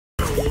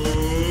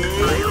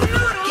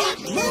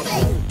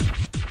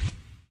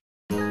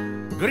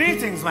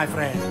Greetings, my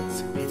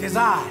friends. It is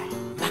I,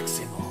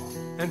 Maximo.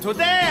 And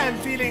today I'm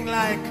feeling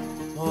like,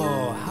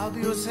 how do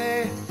you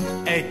say?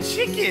 A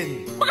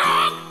chicken.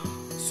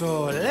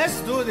 So let's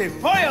do the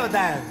pollo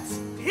dance.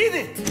 Hit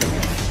it.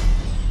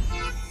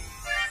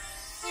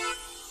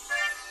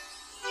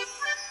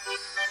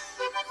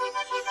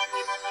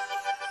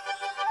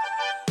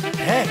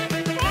 Hey,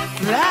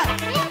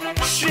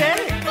 flat,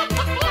 shake.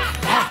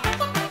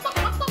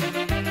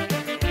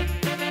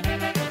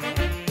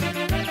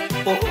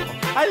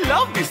 I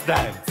love this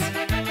dance.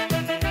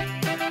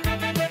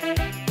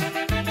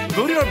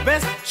 Do your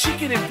best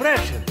chicken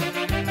impression.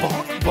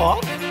 Bok,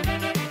 bok.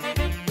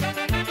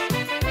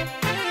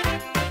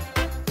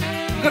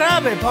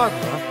 Grab a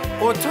partner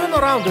or turn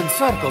around in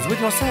circles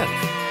with yourself,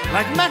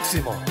 like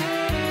Maximo.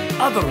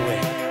 Other way.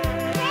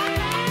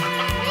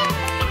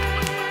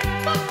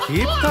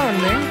 Keep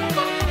turning.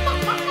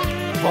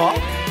 Bok.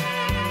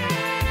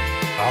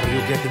 Are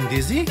you getting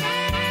dizzy?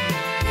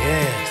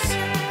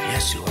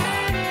 Yes, you are.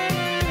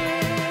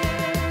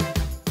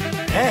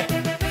 Hey,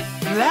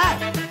 flat,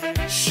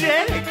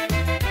 shake,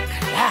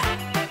 clap.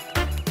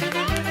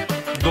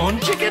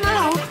 Don't chicken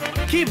out,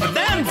 keep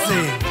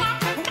dancing.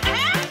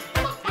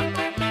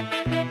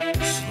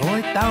 Slow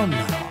it down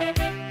now.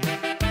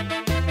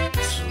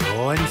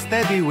 Slow and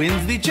steady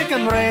wins the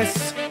chicken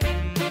race.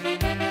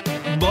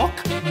 Bok,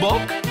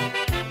 bok,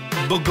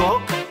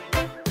 bogok.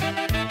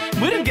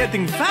 We're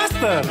getting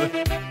faster.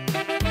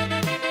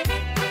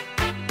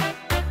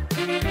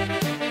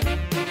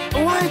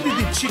 Why did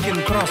the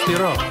chicken cross the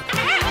road?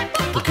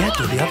 To get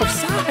to the other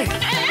side,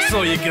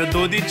 so you can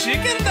do the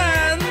chicken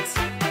dance.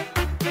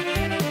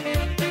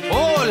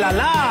 Oh la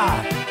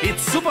la!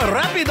 It's super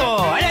rapido!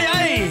 Ay ay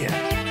ay!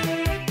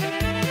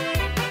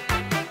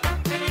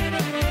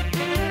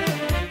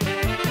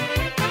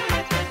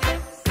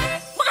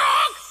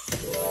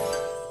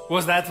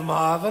 Was that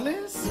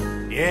marvelous?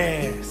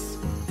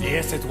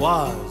 Yes it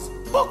was.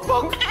 Bok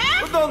bok!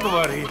 But don't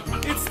worry,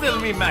 it's still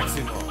me,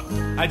 Maximo.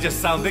 I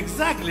just sound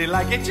exactly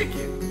like a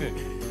chicken.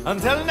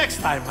 Until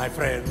next time, my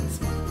friends.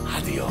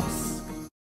 Adios.